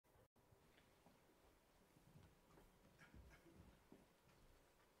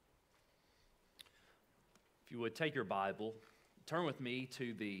If you would take your Bible, turn with me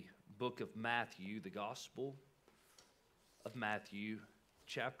to the book of Matthew, the Gospel of Matthew,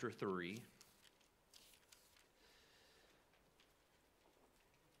 chapter 3.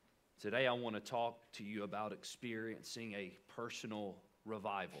 Today I want to talk to you about experiencing a personal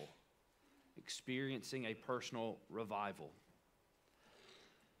revival. Experiencing a personal revival.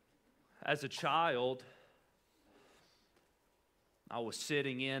 As a child, I was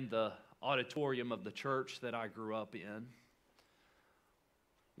sitting in the auditorium of the church that I grew up in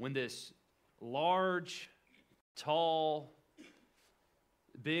when this large, tall,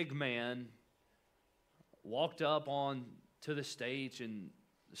 big man walked up on to the stage and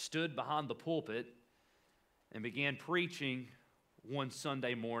stood behind the pulpit and began preaching one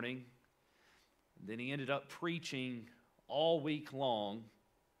Sunday morning. Then he ended up preaching all week long.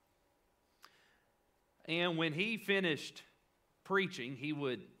 And when he finished preaching, he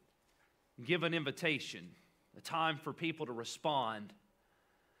would give an invitation, a time for people to respond.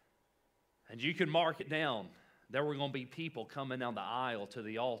 And you can mark it down. There were going to be people coming down the aisle to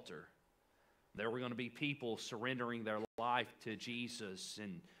the altar. There were going to be people surrendering their life to Jesus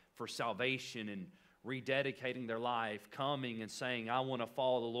and for salvation and rededicating their life, coming and saying, I want to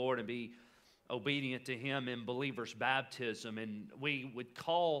follow the Lord and be obedient to Him in believer's baptism. And we would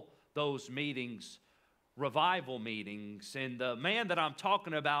call those meetings revival meetings. And the man that I'm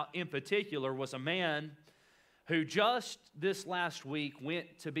talking about in particular was a man who just this last week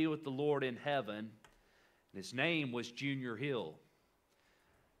went to be with the Lord in heaven. His name was Junior Hill.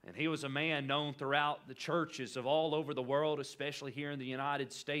 And he was a man known throughout the churches of all over the world, especially here in the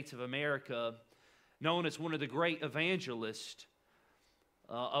United States of America, known as one of the great evangelists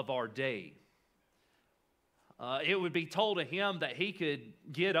of our day. It would be told of him that he could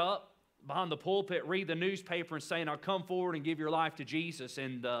get up behind the pulpit, read the newspaper and say, now come forward and give your life to Jesus,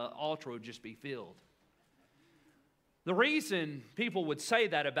 and the altar would just be filled. The reason people would say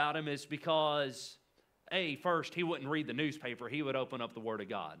that about him is because, first, he wouldn't read the newspaper. He would open up the Word of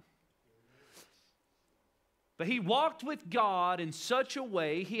God. But he walked with God in such a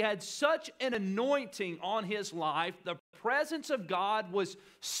way, he had such an anointing on his life. The presence of God was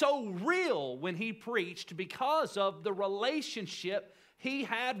so real when he preached because of the relationship he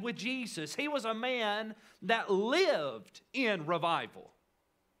had with Jesus. He was a man that lived in revival.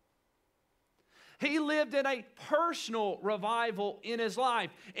 He lived in a personal revival in his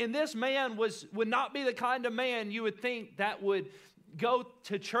life. And this man would not be the kind of man you would think that would go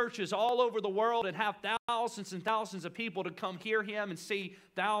to churches all over the world and have thousands and thousands of people to come hear him and see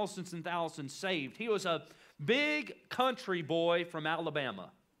thousands and thousands saved. He was a big country boy from Alabama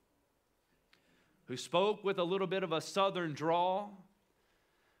who spoke with a little bit of a southern drawl,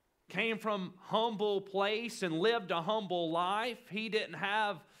 came from humble place and lived a humble life. He didn't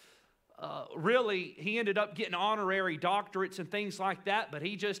have he ended up getting honorary doctorates and things like that, but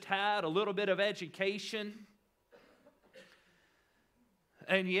he just had a little bit of education.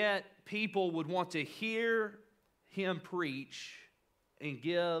 And yet people would want to hear him preach and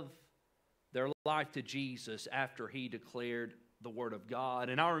give their life to Jesus after he declared the Word of God.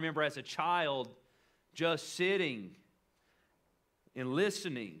 And I remember as a child just sitting and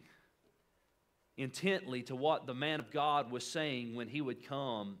listening intently to what the man of God was saying when he would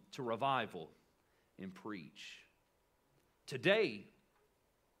come to revival and preach. Today,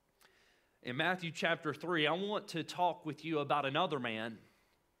 in Matthew chapter 3, I want to talk with you about another man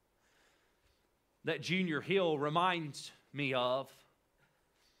that Junior Hill reminds me of.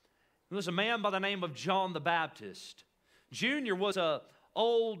 It was a man by the name of John the Baptist. Junior was an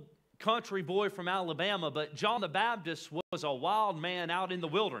old country boy from Alabama, but John the Baptist was a wild man out in the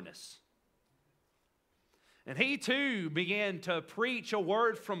wilderness. And he too began to preach a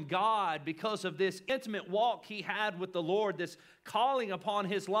word from God because of this intimate walk he had with the Lord, this calling upon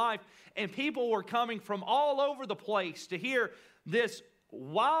his life. And people were coming from all over the place to hear this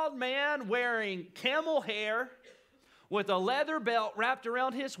wild man wearing camel hair with a leather belt wrapped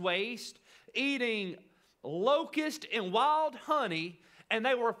around his waist, eating locust and wild honey, and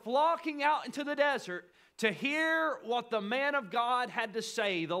they were flocking out into the desert to hear what the man of God had to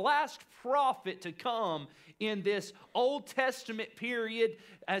say, the last prophet to come in this Old Testament period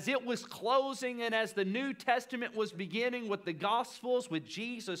as it was closing and as the New Testament was beginning with the Gospels, with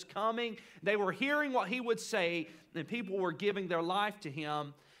Jesus coming. They were hearing what he would say, and people were giving their life to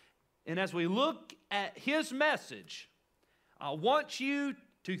him. And as we look at his message, I want you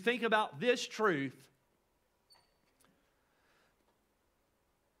to think about this truth.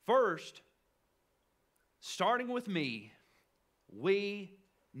 First, starting with me, we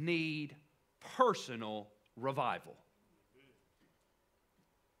need personal revival.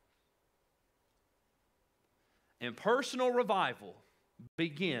 And personal revival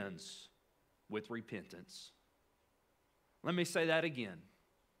begins with repentance. Let me say that again.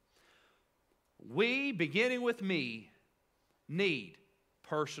 We, beginning with me, need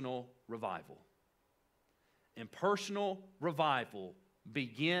personal revival. And personal revival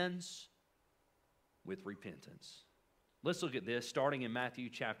begins with repentance. Let's look at this starting in Matthew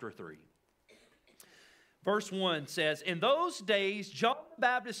chapter 3. Verse 1 says, "In those days John the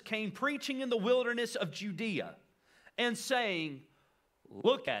Baptist came preaching in the wilderness of Judea and saying,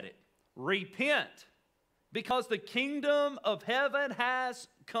 'Look at it, repent, because the kingdom of heaven has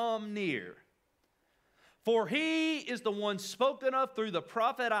come near.' For he is the one spoken of through the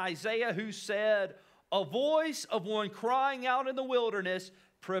prophet Isaiah, who said, 'A voice of one crying out in the wilderness,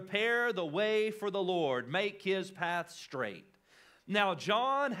 prepare the way for the Lord, make his path straight.' Now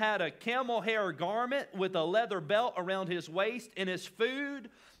John had a camel hair garment with a leather belt around his waist, and his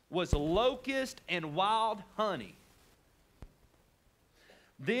food was locust and wild honey.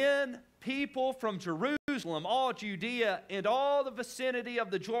 Then people from Jerusalem, all Judea, and all the vicinity of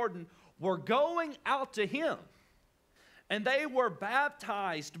the Jordan were going out to him, and they were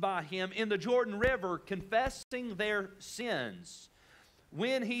baptized by him in the Jordan River, confessing their sins.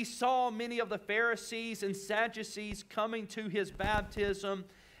 When he saw many of the Pharisees and Sadducees coming to his baptism,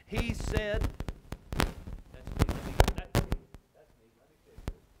 he said,"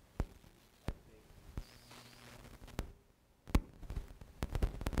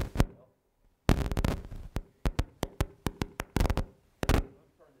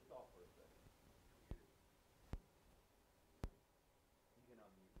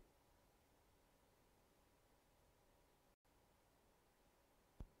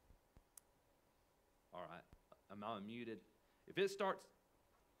 All right, am I unmuted? If it starts,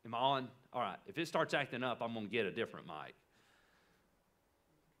 am I on? All right, if it starts acting up, I'm going to get a different mic.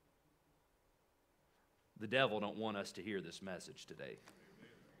 The devil don't want us to hear this message today.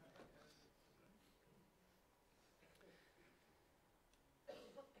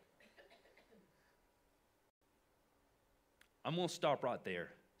 I'm going to stop right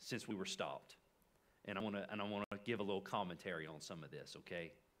there since we were stopped. And I want to give a little commentary on some of this,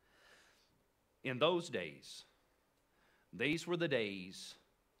 okay? In those days, these were the days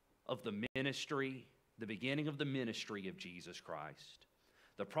of the ministry, the beginning of the ministry of Jesus Christ.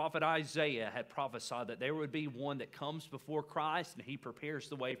 The prophet Isaiah had prophesied that there would be one that comes before Christ, and he prepares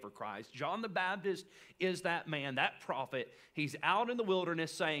the way for Christ. John the Baptist is that man, that prophet. He's out in the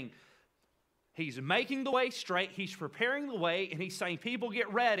wilderness saying, he's making the way straight, he's preparing the way, and he's saying, people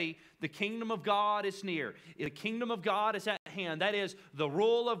get ready, the kingdom of God is near. The kingdom of God is at hand. That is the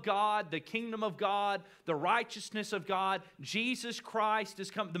rule of God, the kingdom of God, the righteousness of God. Jesus Christ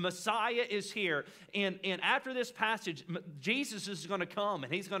is come. The Messiah is here. And after this passage, Jesus is going to come,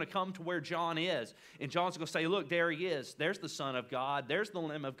 and he's going to come to where John is. And John's going to say, look, there he is. There's the Son of God. There's the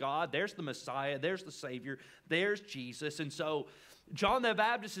Lamb of God. There's the Messiah. There's the Savior. There's Jesus. And so John the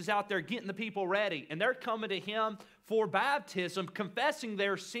Baptist is out there getting the people ready, and they're coming to him for baptism, confessing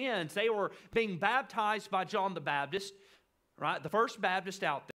their sins. They were being baptized by John the Baptist, right? The first Baptist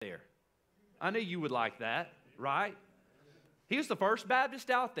out there. I knew you would like that, right? He was the first Baptist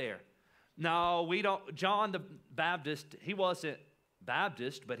out there. No, we don't. John the Baptist, he wasn't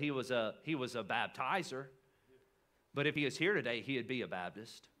Baptist, but he was a baptizer. But if he was here today, he'd be a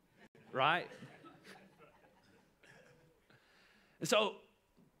Baptist, right? And so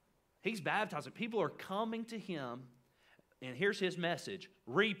he's baptizing. People are coming to him, and here's his message: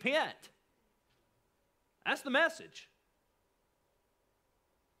 repent. That's the message.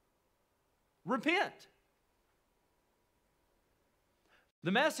 Repent. The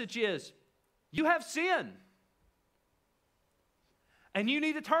message is, you have sin, and you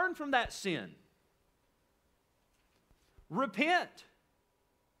need to turn from that sin. Repent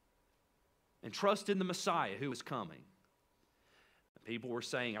and trust in the Messiah who is coming. People were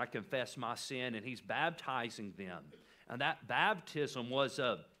saying, I confess my sin, and he's baptizing them. And that baptism was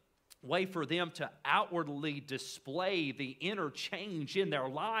a way for them to outwardly display the inner change in their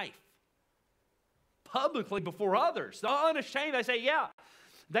life publicly before others. They're unashamed. They say, yeah.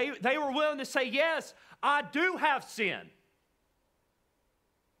 They were willing to say, yes, I do have sin.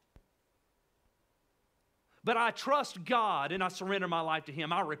 But I trust God, and I surrender my life to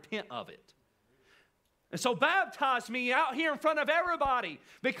him. I repent of it. And so baptize me out here in front of everybody,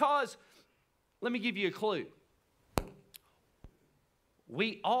 because let me give you a clue.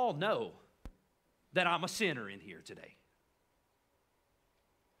 We all know that I'm a sinner in here today.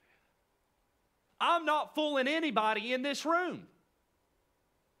 I'm not fooling anybody in this room.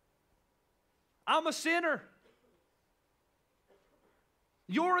 I'm a sinner.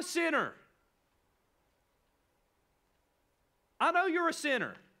 You're a sinner. I know you're a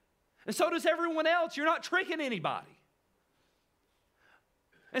sinner. And so does everyone else. You're not tricking anybody.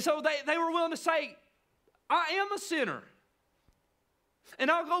 And so they were willing to say, I am a sinner. And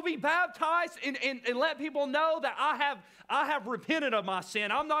I'll go be baptized and let people know that I have repented of my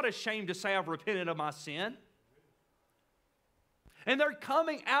sin. I'm not ashamed to say I've repented of my sin. And they're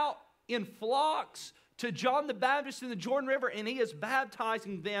coming out in flocks to John the Baptist in the Jordan River, and he is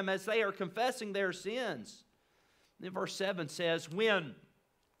baptizing them as they are confessing their sins. And then verse 7 says, when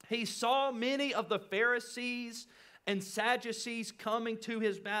he saw many of the Pharisees and Sadducees coming to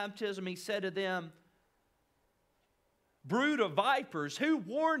his baptism, he said to them, brood of vipers, who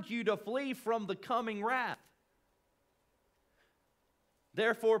warned you to flee from the coming wrath?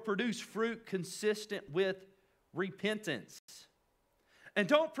 Therefore produce fruit consistent with repentance. And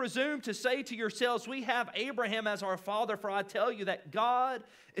don't presume to say to yourselves, we have Abraham as our father, for I tell you that God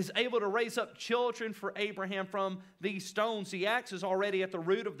is able to raise up children for Abraham from these stones. The axe is already at the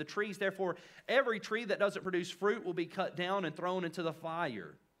root of the trees. Therefore, every tree that doesn't produce fruit will be cut down and thrown into the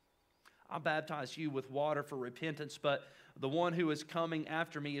fire. I baptize you with water for repentance, but the one who is coming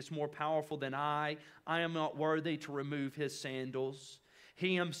after me is more powerful than I. I am not worthy to remove his sandals.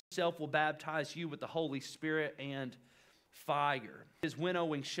 He himself will baptize you with the Holy Spirit and fire. His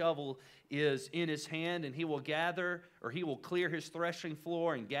winnowing shovel is in his hand, and he will clear his threshing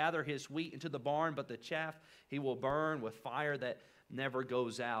floor and gather his wheat into the barn, but the chaff he will burn with fire that never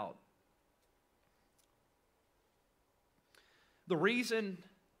goes out. The reason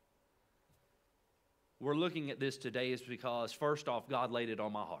we're looking at this today is because, first off, God laid it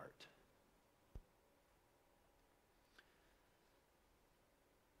on my heart.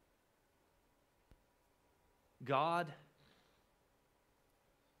 God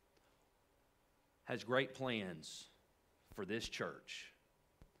has great plans for this church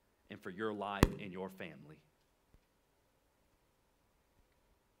and for your life and your family.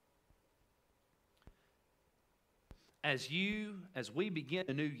 As we begin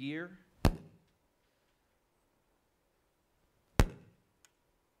a new year,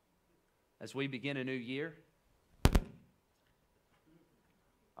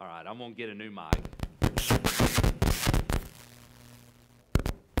 all right, I'm going to get a new mic.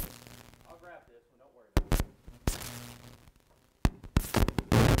 I'll grab this one, don't worry about it.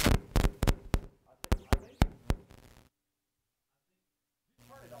 I think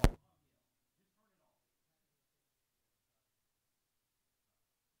turn it off.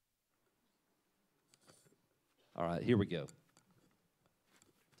 All right, here we go.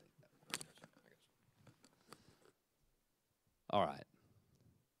 All right.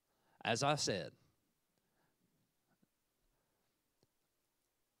 As I said,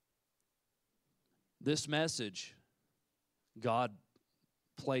 this message God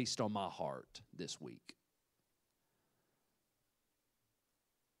placed on my heart this week.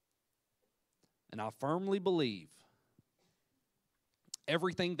 And I firmly believe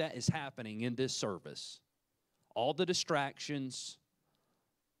everything that is happening in this service, all the distractions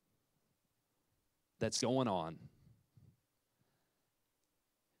that's going on,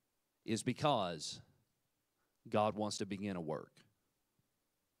 is because God wants to begin a work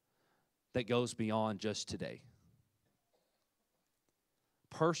that goes beyond just today.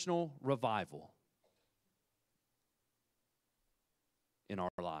 Personal revival in our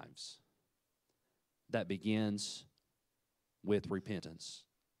lives that begins with repentance.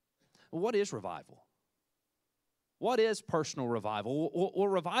 What is revival? What is personal revival? Well,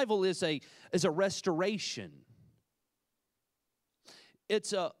 revival is a restoration.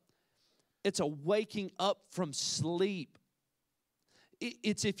 It's a waking up from sleep.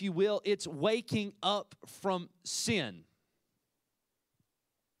 It's, if you will, it's waking up from sin.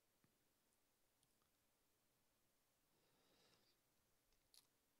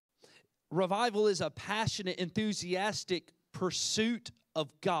 Revival is a passionate, enthusiastic pursuit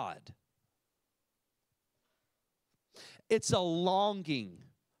of God. It's a longing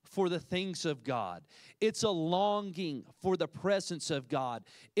for the things of God. It's a longing for the presence of God.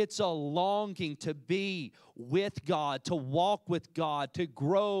 It's a longing to be with God, to walk with God, to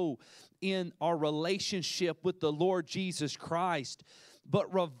grow in our relationship with the Lord Jesus Christ.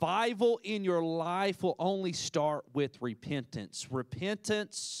 But revival in your life will only start with repentance.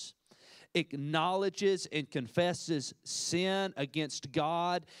 Repentance acknowledges and confesses sin against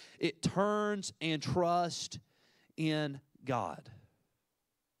God. It turns and trusts in God.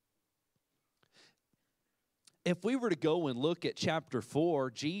 If we were to go and look at chapter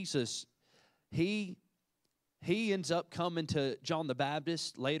 4, Jesus, he ends up coming to John the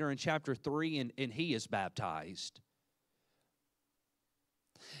Baptist later in chapter 3, and he is baptized.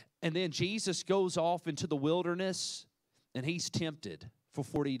 And then Jesus goes off into the wilderness, and he's tempted. For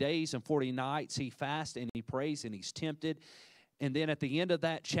 40 days and 40 nights, he fasts and he prays and he's tempted. And then at the end of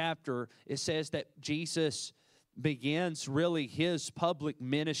that chapter, it says that Jesus begins really his public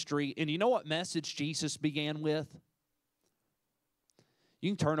ministry. And you know what message Jesus began with? You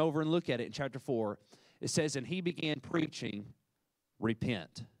can turn over and look at it in chapter 4. It says, and he began preaching,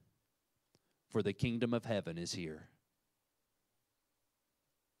 repent, for the kingdom of heaven is here.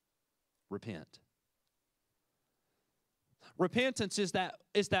 Repent. Repentance is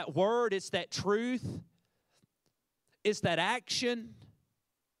that word, it's that truth, it's that action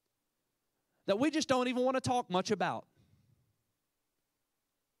that we just don't even want to talk much about.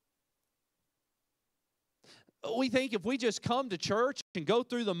 We think if we just come to church and go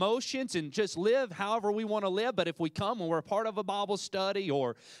through the motions and just live however we want to live, but if we come and we're a part of a Bible study,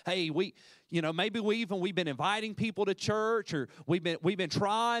 or hey, maybe we've been inviting people to church, or we've been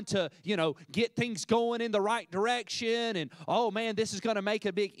trying to, get things going in the right direction, and oh man, this is going to make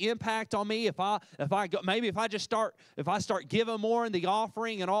a big impact on me if I start giving more in the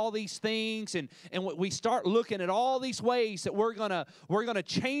offering and all these things, and we start looking at all these ways that we're gonna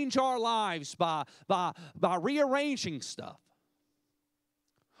change our lives by rearranging stuff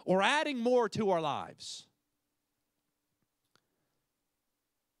or adding more to our lives.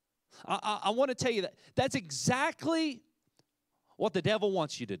 I want to tell you that's exactly what the devil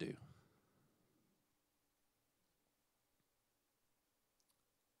wants you to do.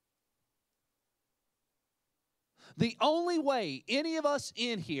 The only way any of us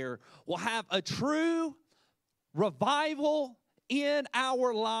in here will have a true revival in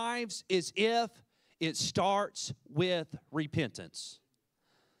our lives is if it starts with repentance.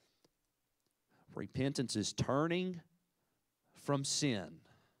 Repentance is turning from sin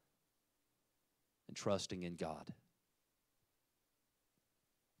and trusting in God.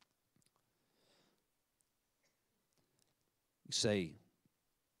 You say,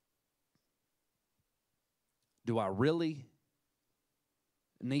 do I really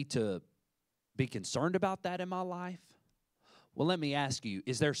need to be concerned about that in my life? Well, let me ask you,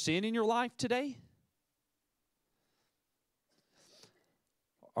 is there sin in your life today?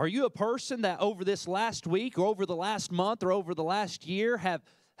 Are you a person that over this last week or over the last month or over the last year have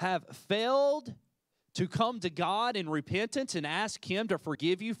failed to come to God in repentance and ask Him to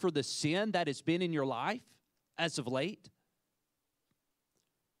forgive you for the sin that has been in your life as of late?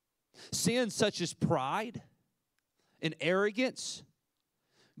 Sins such as pride and arrogance,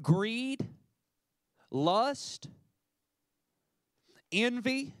 greed, lust,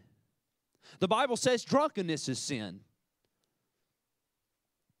 envy. The Bible says drunkenness is sin.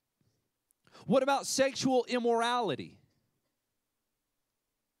 What about sexual immorality?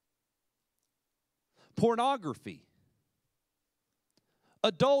 Pornography,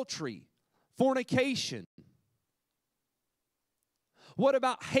 adultery, fornication. What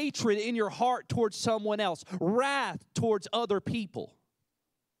about hatred in your heart towards someone else? Wrath towards other people.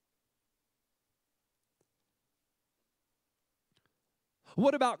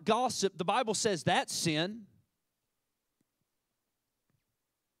 What about gossip? The Bible says that's sin.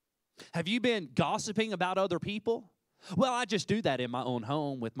 Have you been gossiping about other people? Well, I just do that in my own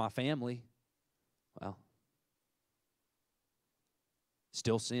home with my family. Well,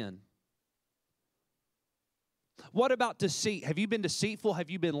 still sin. What about deceit? Have you been deceitful? Have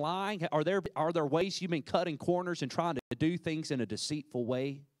you been lying? Are there ways you've been cutting corners and trying to do things in a deceitful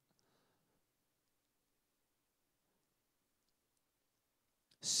way?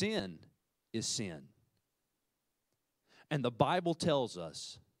 Sin is sin. And the Bible tells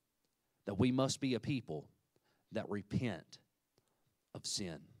us that we must be a people that repent of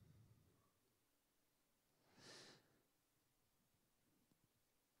sin.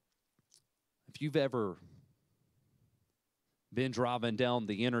 If you've ever been driving down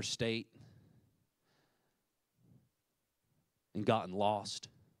the interstate and gotten lost,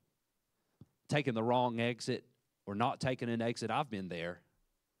 taking the wrong exit or not taking an exit, I've been there.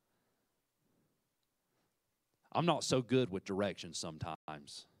 I'm not so good with directions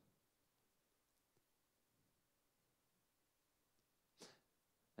sometimes.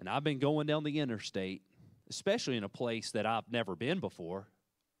 And I've been going down the interstate, especially in a place that I've never been before.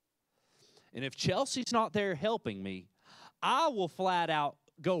 And if Chelsea's not there helping me, I will flat out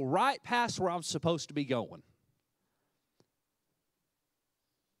go right past where I'm supposed to be going.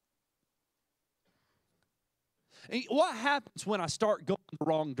 And what happens when I start going the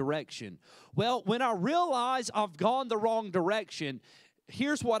wrong direction? Well, when I realize I've gone the wrong direction,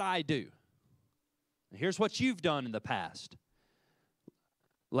 here's what I do. Here's what you've done in the past.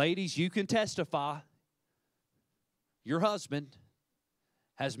 Ladies, you can testify. Your husband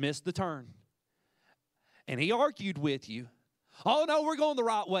has missed the turn. and he argued with you, oh, no, we're going the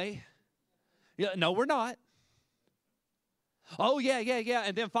right way. Yeah, no, we're not. Oh, yeah.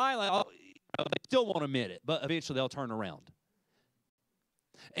 And then finally, they still won't admit it, but eventually they'll turn around.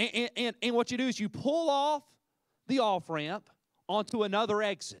 And what you do is you pull off the off-ramp onto another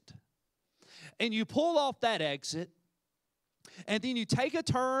exit. And you pull off that exit, and then you take a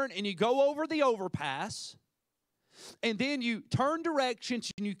turn and you go over the overpass, and then you turn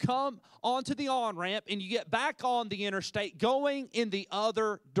directions and you come onto the on-ramp and you get back on the interstate going in the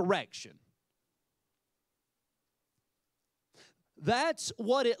other direction. That's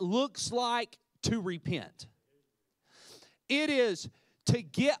what it looks like to repent. It is to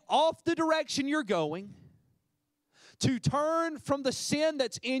get off the direction you're going, to turn from the sin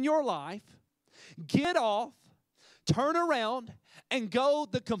that's in your life, get off, turn around, and go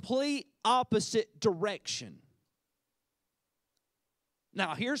the complete opposite direction.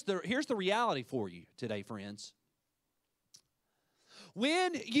 Now, here's the reality for you today, friends.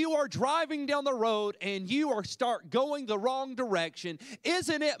 When you are driving down the road and you start going the wrong direction,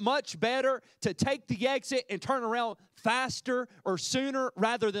 isn't it much better to take the exit and turn around faster or sooner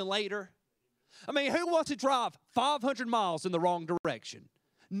rather than later? I mean, who wants to drive 500 miles in the wrong direction?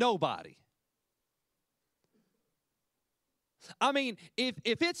 Nobody. I mean, if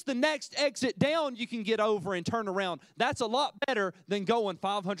it's the next exit down you can get over and turn around, that's a lot better than going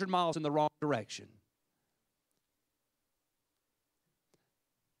 500 miles in the wrong direction.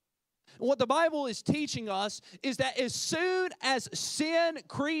 What the Bible is teaching us is that as soon as sin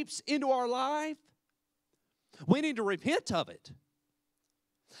creeps into our life, we need to repent of it.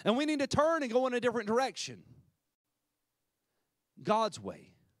 And we need to turn and go in a different direction. God's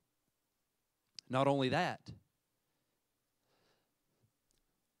way. Not only that,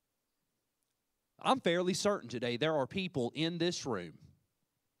 I'm fairly certain today there are people in this room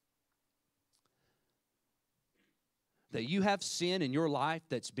that you have sin in your life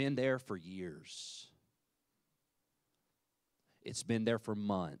that's been there for years. It's been there for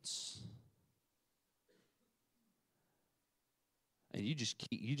months. And you're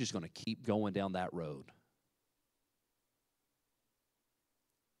just going to keep going down that road.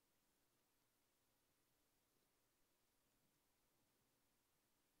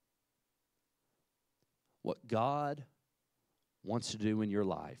 What God wants to do in your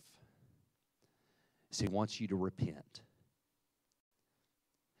life is He wants you to repent.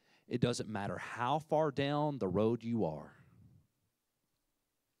 It doesn't matter how far down the road you are.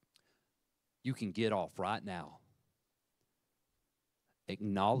 You can get off right now.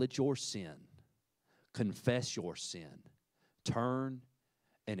 Acknowledge your sin. Confess your sin. Turn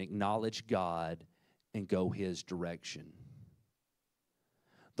and acknowledge God and go His direction.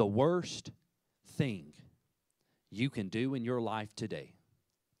 The worst thing you can do in your life today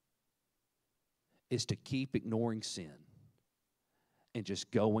is to keep ignoring sin and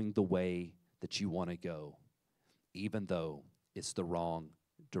just going the way that you want to go, even though it's the wrong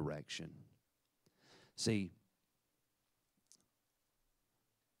direction. See,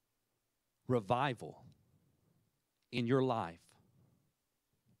 revival in your life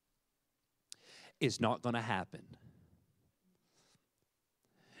is not going to happen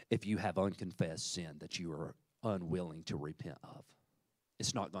if you have unconfessed sin that you are unwilling to repent of.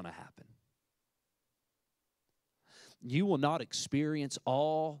 It's not going to happen. You will not experience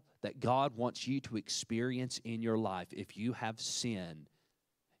all that God wants you to experience in your life if you have sin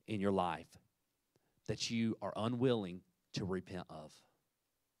in your life that you are unwilling to repent of.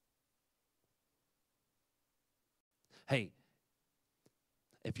 Hey,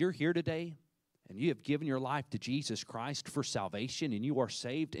 if you're here today and you have given your life to Jesus Christ for salvation and you are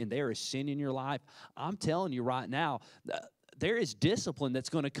saved and there is sin in your life, I'm telling you right now, there is discipline that's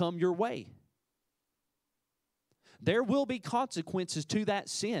going to come your way. There will be consequences to that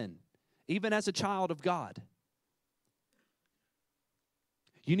sin, even as a child of God.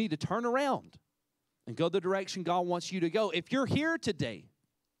 You need to turn around and go the direction God wants you to go. If you're here today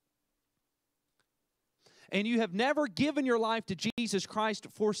and you have never given your life to Jesus Christ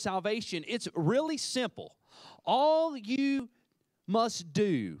for salvation, it's really simple. All you must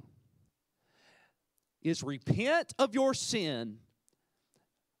do is repent of your sin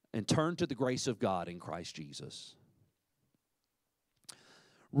and turn to the grace of God in Christ Jesus.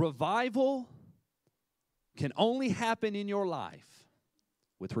 Revival can only happen in your life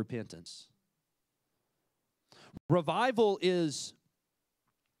with repentance. Revival is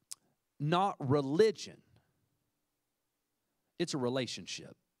not religion. It's a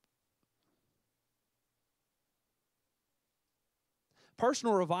relationship.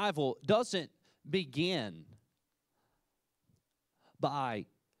 Personal revival doesn't begin by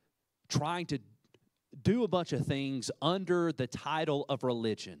trying to do a bunch of things under the title of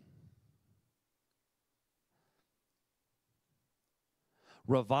religion.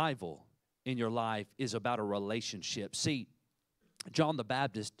 Revival in your life is about a relationship. See, John the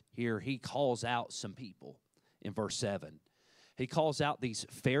Baptist here, he calls out some people in verse 7. He calls out these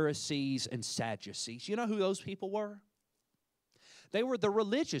Pharisees and Sadducees. You know who those people were? They were the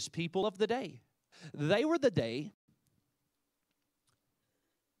religious people of the day. They were the day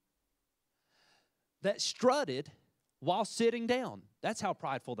that strutted while sitting down. That's how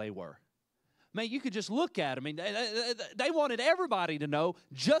prideful they were. Man, you could just look at them. I mean, they wanted everybody to know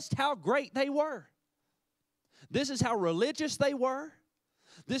just how great they were. This is how religious they were.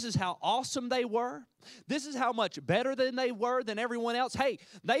 This is how awesome they were. This is how much better than they were than everyone else. Hey,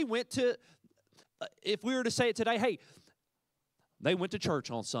 they went to, if we were to say it today, hey, they went to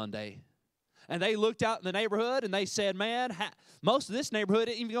church on Sunday. And they looked out in the neighborhood and they said, man, most of this neighborhood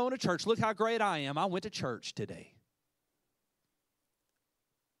isn't even going to church. Look how great I am. I went to church today.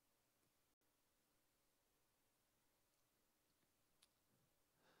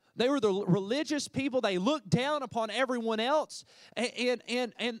 They were the religious people. They looked down upon everyone else, and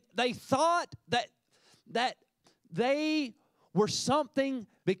they thought that they were something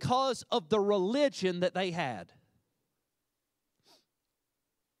because of the religion that they had.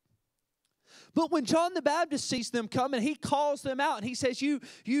 But when John the Baptist sees them coming, he calls them out, and he says, you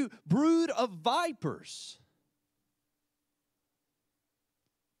brood of vipers.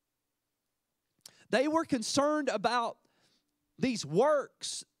 They were concerned about these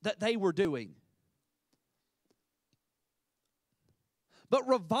works that they were doing. But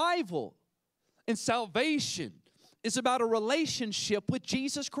revival and salvation is about a relationship with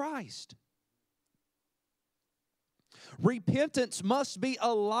Jesus Christ. Repentance must be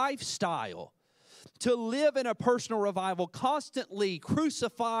a lifestyle. To live in a personal revival, constantly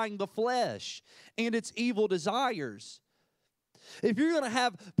crucifying the flesh and its evil desires. If you're going to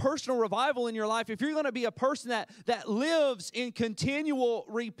have personal revival in your life, if you're going to be a person that lives in continual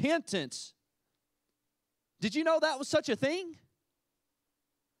repentance, did you know that was such a thing?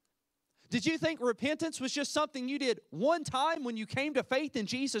 Did you think repentance was just something you did one time when you came to faith in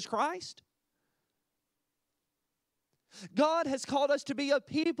Jesus Christ? God has called us to be a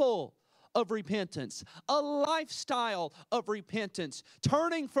people of repentance, a lifestyle of repentance,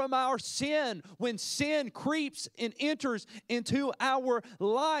 turning from our sin when sin creeps and enters into our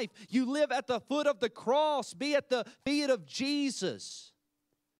life. You live at the foot of the cross, be at the feet of Jesus.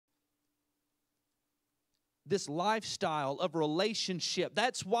 This lifestyle of relationship,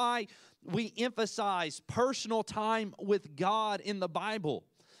 that's why we emphasize personal time with God in the Bible.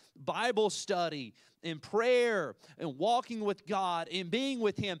 Bible study and prayer and walking with God and being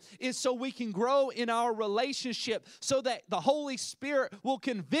with Him is so we can grow in our relationship, so that the Holy Spirit will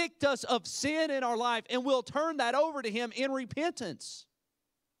convict us of sin in our life and we'll turn that over to Him in repentance.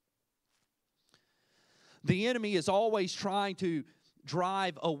 The enemy is always trying to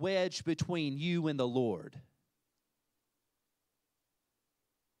drive a wedge between you and the Lord.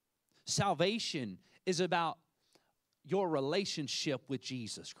 Salvation is about your relationship with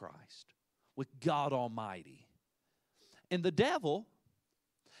Jesus Christ, with God Almighty. And the devil,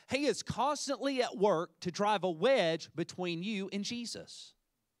 he is constantly at work to drive a wedge between you and Jesus.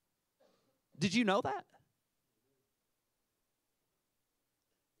 Did you know that?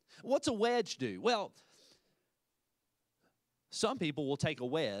 What's a wedge do? Well, some people will take a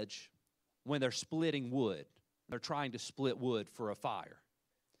wedge when they're splitting wood. They're trying to split wood for a fire.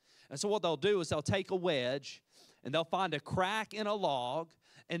 And so what they'll do is they'll take a wedge and they'll find a crack in a log,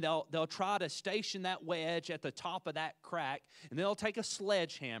 and they'll try to station that wedge at the top of that crack, and then they'll take a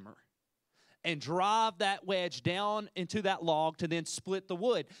sledgehammer and drive that wedge down into that log to then split the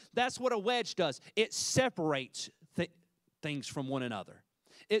wood. That's what a wedge does. It separates things from one another.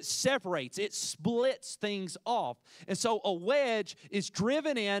 It separates, it splits things off. And so a wedge is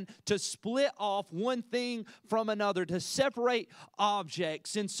driven in to split off one thing from another, to separate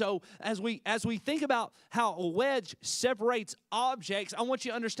objects. And so as we think about how a wedge separates objects, I want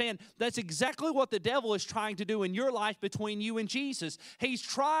you to understand that's exactly what the devil is trying to do in your life between you and Jesus. He's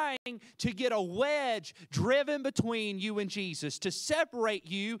trying to get a wedge driven between you and Jesus, to separate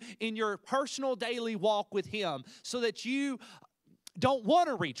you in your personal daily walk with Him, so that you don't want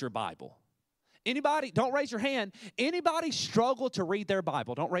to read your Bible. Anybody, don't raise your hand. Anybody struggle to read their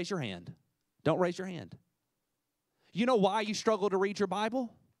Bible? Don't raise your hand. Don't raise your hand. You know why you struggle to read your Bible?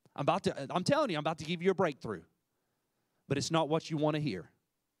 I'm telling you, I'm about to give you a breakthrough. But it's not what you want to hear.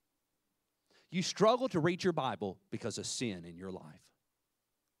 You struggle to read your Bible because of sin in your life.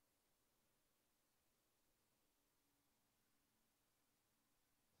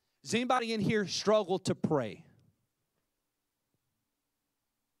 Does anybody in here struggle to pray?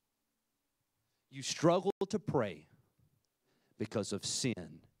 You struggle to pray because of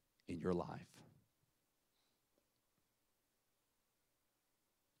sin in your life.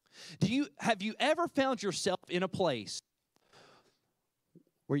 Have you ever found yourself in a place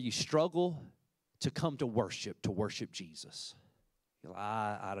where you struggle to come to worship Jesus? You're like,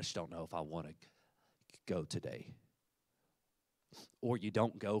 I just don't know if I want to go today. Or you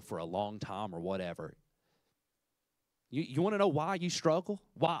don't go for a long time or whatever. You want to know why you struggle?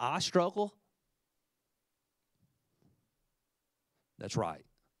 Why I struggle? That's right.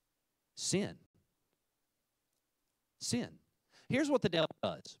 Sin. Sin. Here's what the devil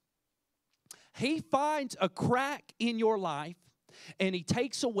does. He finds a crack in your life, and he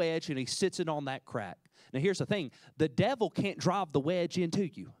takes a wedge and he sits it on that crack. Now, here's the thing. The devil can't drive the wedge into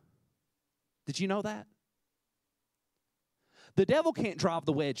you. Did you know that? The devil can't drive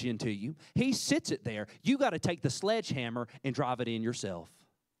the wedge into you. He sits it there. You got to take the sledgehammer and drive it in yourself.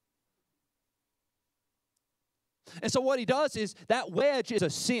 And so what he does is that wedge is a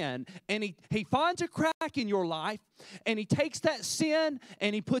sin, and he finds a crack in your life, and he takes that sin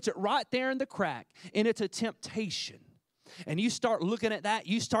and he puts it right there in the crack, and it's a temptation. And you start looking at that,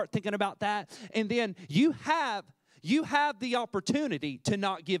 you start thinking about that, and then you have the opportunity to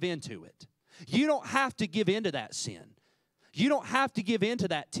not give into it. You don't have to give into that sin. You don't have to give into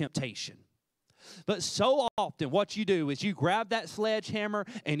that temptation. But so often what you do is you grab that sledgehammer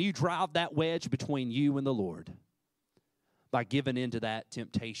and you drive that wedge between you and the Lord by giving into that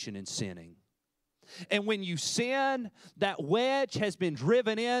temptation and sinning. And when you sin, that wedge has been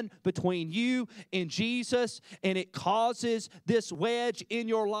driven in between you and Jesus, and it causes this wedge in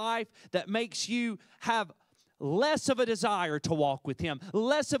your life that makes you have less of a desire to walk with Him,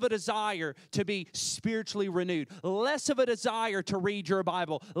 less of a desire to be spiritually renewed, less of a desire to read your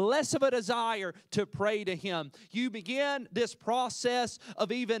Bible, less of a desire to pray to Him. You begin this process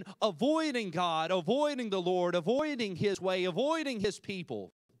of even avoiding God, avoiding the Lord, avoiding His way, avoiding His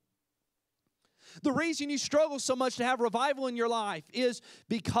people. The reason you struggle so much to have revival in your life is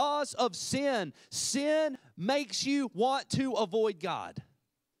because of sin. Sin makes you want to avoid God.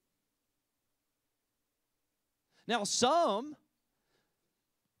 Now, some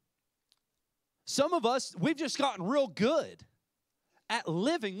of us, we've just gotten real good at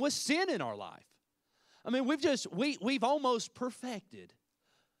living with sin in our life. I mean, we've almost perfected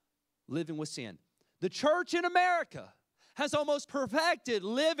living with sin. The church in America has almost perfected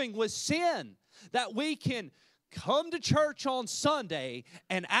living with sin, that we can come to church on Sunday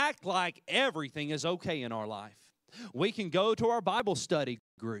and act like everything is okay in our life. We can go to our Bible study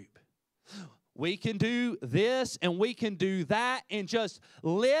group. We can do this and we can do that and just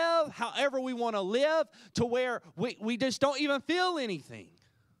live however we want to live, to where we just don't even feel anything.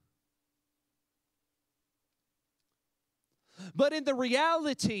 But in the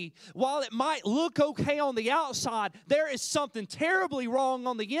reality, while it might look okay on the outside, there is something terribly wrong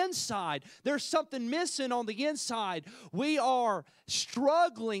on the inside. There's something missing on the inside. We are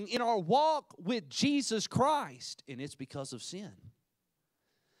struggling in our walk with Jesus Christ, and it's because of sin.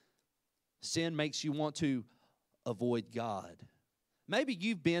 Sin makes you want to avoid God. Maybe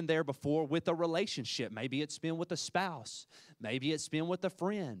you've been there before with a relationship. Maybe it's been with a spouse. Maybe it's been with a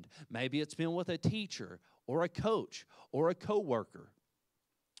friend. Maybe it's been with a teacher or a coach or a coworker,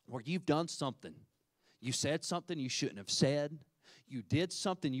 where you've done something. You said something you shouldn't have said. You did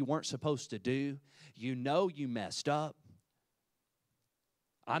something you weren't supposed to do. You know you messed up.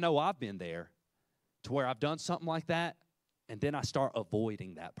 I know I've been there, to where I've done something like that, and then I start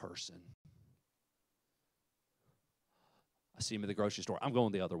avoiding that person. I see him at the grocery store. I'm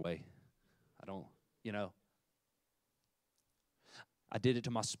going the other way. I don't, I did it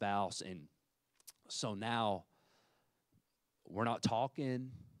to my spouse, and so now we're not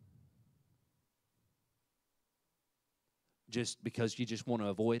talking just because you just want to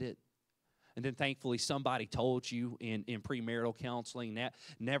avoid it. And then thankfully somebody told you in premarital counseling that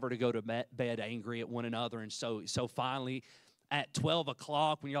never to go to bed angry at one another. And so finally at 12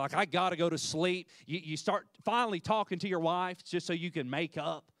 o'clock, when you're like, I got to go to sleep, you start finally talking to your wife just so you can make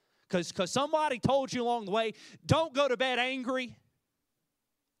up. Because somebody told you along the way, don't go to bed angry.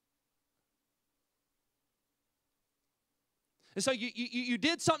 And so you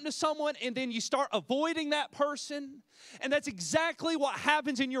did something to someone, and then you start avoiding that person. And that's exactly what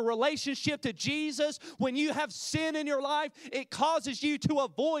happens in your relationship to Jesus. When you have sin in your life, it causes you to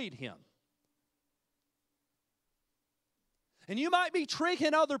avoid Him. And you might be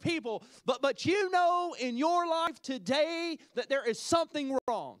tricking other people, but you know in your life today that there is something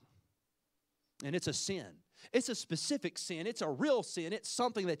wrong. And it's a sin. It's a specific sin. It's a real sin. It's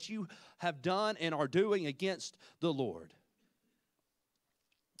something that you have done and are doing against the Lord.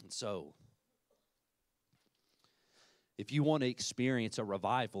 And so, if you want to experience a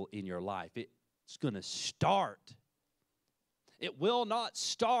revival in your life, it's going to start. It will not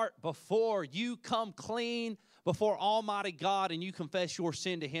start before you come clean before Almighty God and you confess your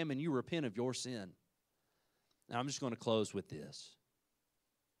sin to Him and you repent of your sin. Now, I'm just going to close with this.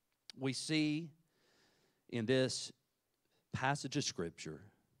 We see in this passage of Scripture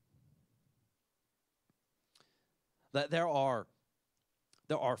that there are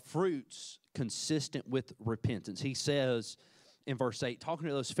fruits consistent with repentance. He says in verse 8, talking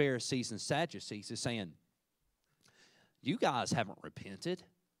to those Pharisees and Sadducees, he's saying, you guys haven't repented.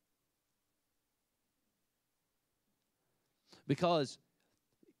 Because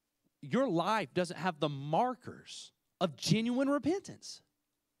your life doesn't have the markers of genuine repentance.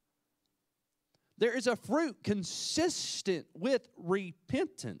 There is a fruit consistent with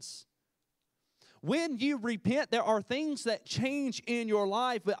repentance. When you repent, there are things that change in your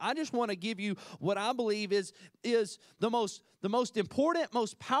life, but I just want to give you what I believe is the most important,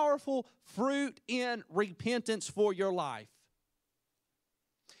 most powerful fruit in repentance for your life.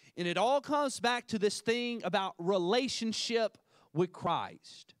 And it all comes back to this thing about relationship with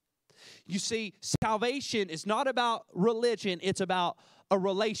Christ. You see, salvation is not about religion, it's about a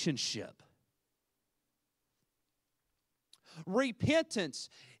relationship. Repentance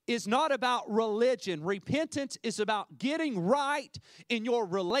is not about religion. Repentance is about getting right in your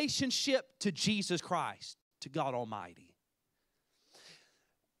relationship to Jesus Christ, to God Almighty.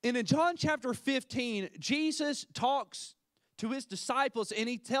 And in John chapter 15, Jesus talks to His disciples and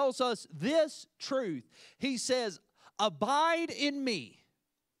He tells us this truth. He says, abide in me,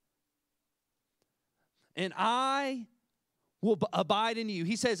 and I will abide in you.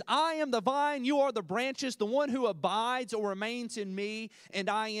 He says, I am the vine, you are the branches. The one who abides or remains in me and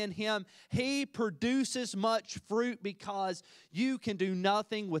I in him, he produces much fruit because you can do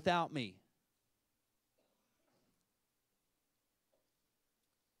nothing without me.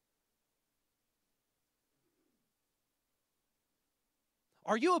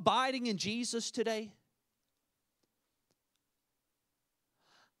 Are you abiding in Jesus today?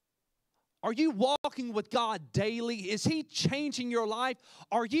 Are you walking with God daily? Is He changing your life?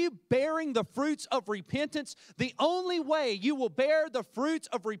 Are you bearing the fruits of repentance? The only way you will bear the fruits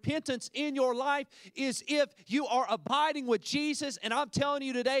of repentance in your life is if you are abiding with Jesus. And I'm telling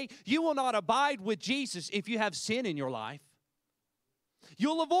you today, you will not abide with Jesus if you have sin in your life.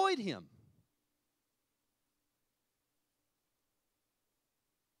 You'll avoid Him.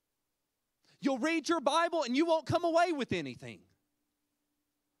 You'll read your Bible and you won't come away with anything.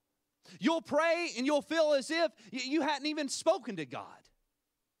 You'll pray and you'll feel as if you hadn't even spoken to God.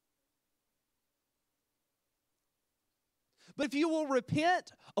 But if you will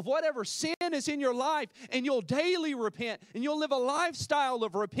repent of whatever sin is in your life and you'll daily repent and you'll live a lifestyle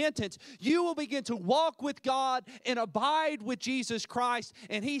of repentance, you will begin to walk with God and abide with Jesus Christ.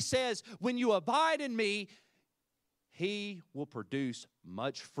 And He says, when you abide in me, He will produce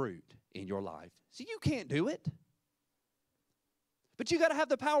much fruit in your life. See, you can't do it. But you got to have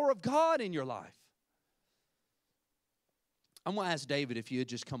the power of God in your life. I'm going to ask David if you'd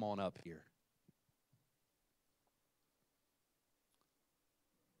just come on up here.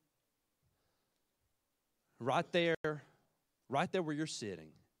 Right there where you're sitting.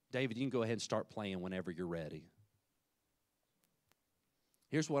 David, you can go ahead and start playing whenever you're ready.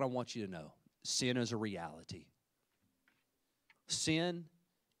 Here's what I want you to know. Sin is a reality. Sin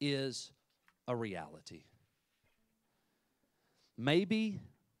is a reality. Maybe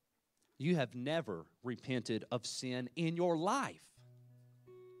you have never repented of sin in your life.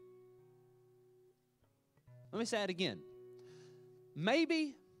 Let me say it again.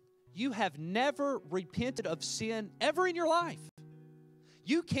 Maybe you have never repented of sin ever in your life.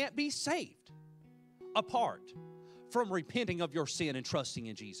 You can't be saved apart from repenting of your sin and trusting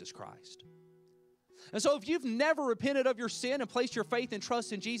in Jesus Christ. And so if you've never repented of your sin and placed your faith and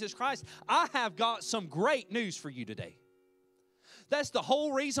trust in Jesus Christ, I have got some great news for you today. That's the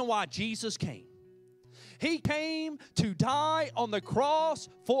whole reason why Jesus came. He came to die on the cross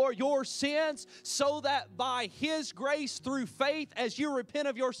for your sins so that by His grace through faith, as you repent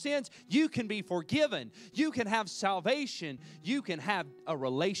of your sins, you can be forgiven. You can have salvation. You can have a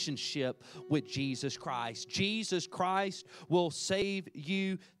relationship with Jesus Christ. Jesus Christ will save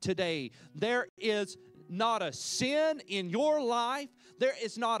you today. There is not a sin in your life, there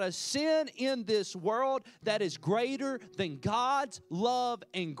is not a sin in this world that is greater than God's love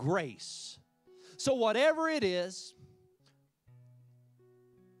and grace. So whatever it is,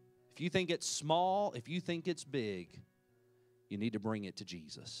 if If you think it's small, if you think it's big, you need to bring it to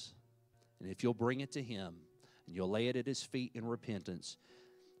Jesus. And if you'll bring it to Him and you'll lay it at His feet in repentance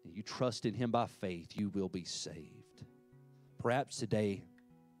and you trust in Him by faith, you will be saved. Perhaps today,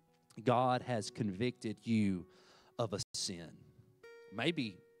 God has convicted you of a sin,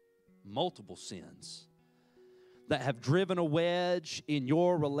 maybe multiple sins that have driven a wedge in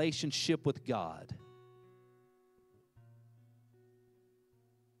your relationship with God.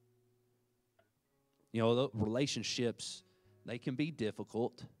 You know, the relationships, they can be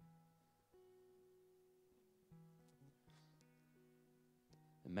difficult.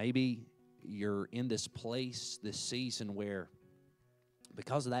 And maybe you're in this place, this season where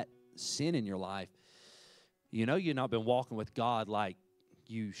because of that sin in your life, you know you've not been walking with God like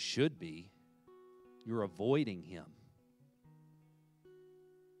you should be. You're avoiding Him.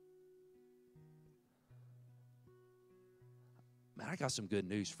 Man, I got some good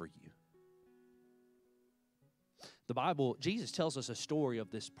news for you. The Bible, Jesus tells us a story of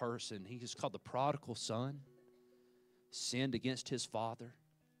this person. He's called the prodigal son. Sinned against his father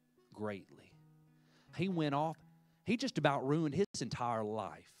greatly. He went off. He just about ruined his entire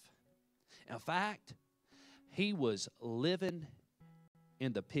life. In fact, he was living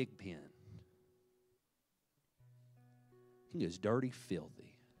in the pig pen. He was dirty,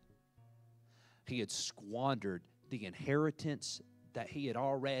 filthy. He had squandered the inheritance that he had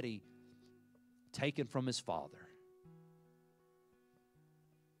already taken from his father.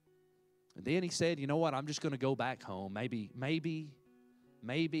 And then he said, you know what, I'm just going to go back home. Maybe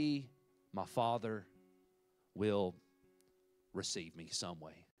my father will receive me some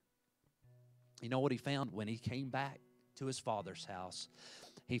way. You know what he found when he came back to his father's house?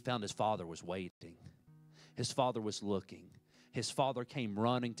 He found his father was waiting. His father was looking. His father came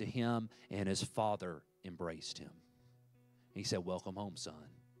running to him, and his father embraced him. He said, welcome home, son.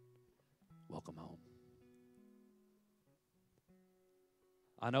 Welcome home.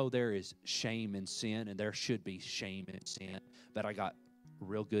 I know there is shame in sin, and there should be shame in sin, but I got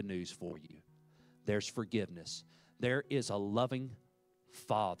real good news for you. There's forgiveness. There is a loving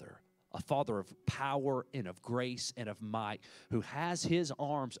Father, a Father of power and of grace and of might, who has His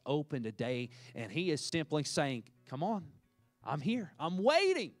arms open today, and He is simply saying, come on, I'm here. I'm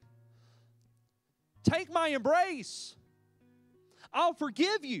waiting. Take my embrace. I'll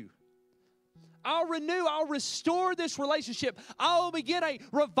forgive you. I'll renew, I'll restore this relationship. I'll begin a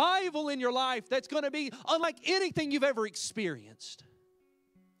revival in your life that's going to be unlike anything you've ever experienced.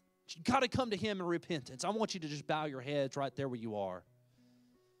 You've got to come to Him in repentance. I want you to just bow your heads right there where you are.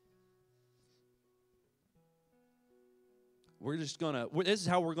 This is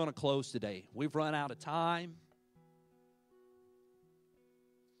how we're going to close today. We've run out of time.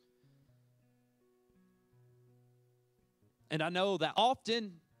 And I know that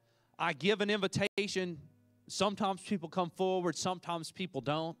often I give an invitation. Sometimes people come forward, sometimes people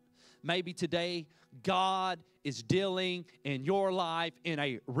don't. Maybe today God is dealing in your life in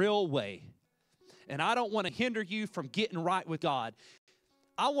a real way. And I don't want to hinder you from getting right with God.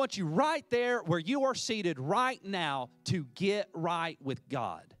 I want you right there where you are seated right now to get right with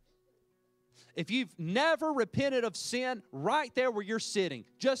God. If you've never repented of sin, right there where you're sitting,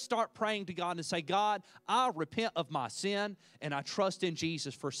 just start praying to God and say, God, I repent of my sin, and I trust in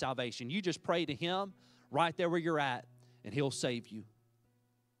Jesus for salvation. You just pray to Him right there where you're at, and He'll save you.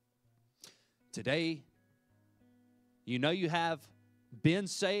 Today, you know you have been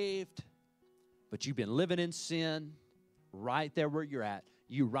saved, but you've been living in sin right there where you're at.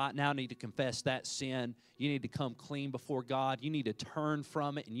 You right now need to confess that sin. You need to come clean before God. You need to turn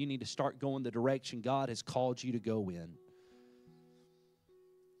from it, and you need to start going the direction God has called you to go in.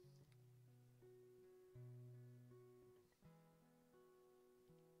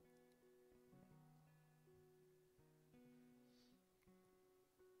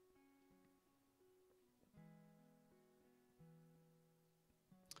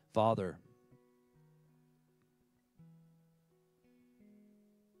 Father,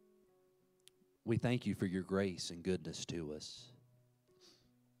 we thank You for Your grace and goodness to us.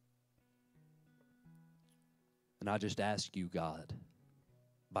 And I just ask You, God,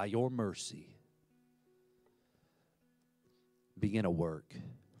 by Your mercy, begin a work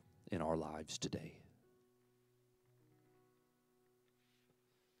in our lives today.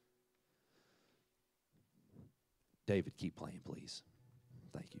 David, keep playing, please.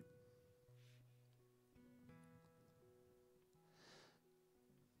 Thank you.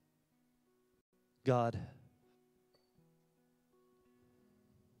 God,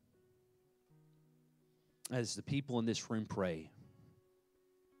 as the people in this room pray,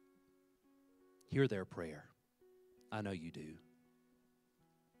 hear their prayer. I know You do.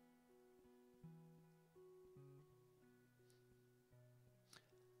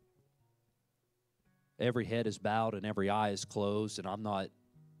 every head is bowed and every eye is closed, and I'm not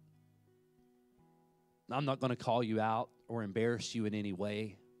going to call you out or embarrass you in any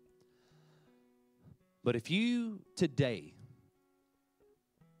way. But if you today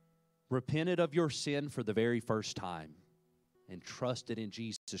repented of your sin for the very first time and trusted in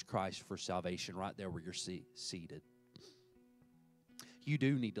Jesus Christ for salvation right there where you're seated, you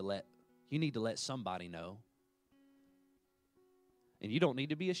need to let somebody know. And you don't need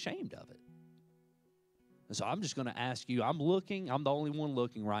to be ashamed of it. And so I'm just going to ask you, I'm the only one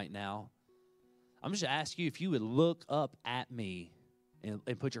looking right now. I'm just asking you if you would look up at me and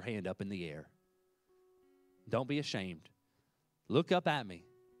put your hand up in the air. Don't be ashamed. Look up at me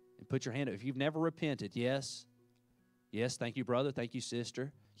and put your hand up. If you've never repented, yes. Yes, thank you, brother. Thank you,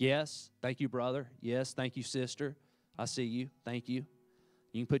 sister. Yes, thank you, brother. Yes, thank you, sister. I see you. Thank you.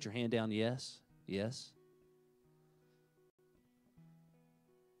 You can put your hand down. Yes. Yes.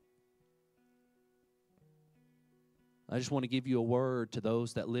 I just want to give you a word to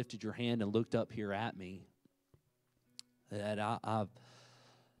those that lifted your hand and looked up here at me. That I'm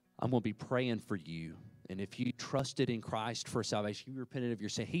going to be praying for you. And if you trusted in Christ for salvation, you repented of your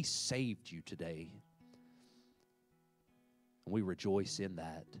sin, He saved you today. And we rejoice in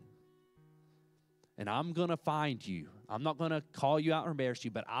that. And I'm going to find you. I'm not going to call you out or embarrass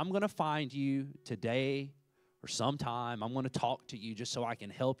you, but I'm going to find you today or sometime. I'm going to talk to you just so I can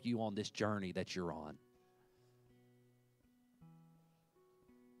help you on this journey that you're on.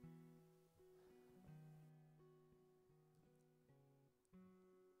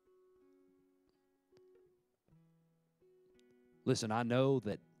 Listen, I know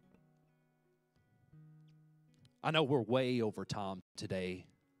we're way over time today.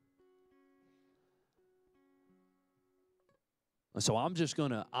 And so I'm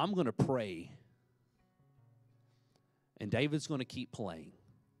going to pray. And David's going to keep playing.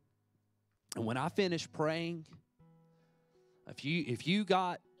 And when I finish praying, if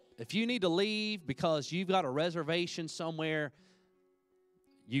you need to leave because you've got a reservation somewhere,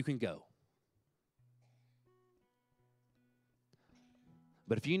 you can go.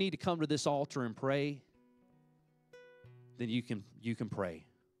 But if you need to come to this altar and pray, then you can pray.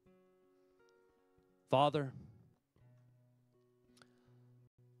 Father,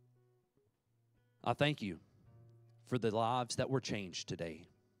 I thank you for the lives that were changed today,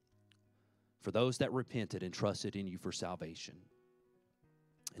 for those that repented and trusted in you for salvation.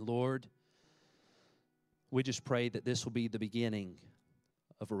 And Lord, we just pray that this will be the beginning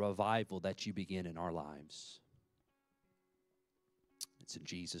of a revival that you begin in our lives. It's in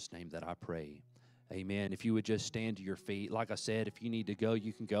Jesus' name that I pray. Amen. If you would just stand to your feet. Like I said, if you need to go,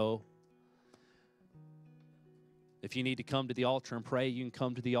 you can go. If you need to come to the altar and pray, you can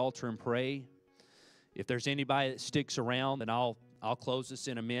come to the altar and pray. If there's anybody that sticks around, then I'll close this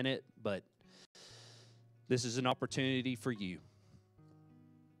in a minute, but this is an opportunity for you.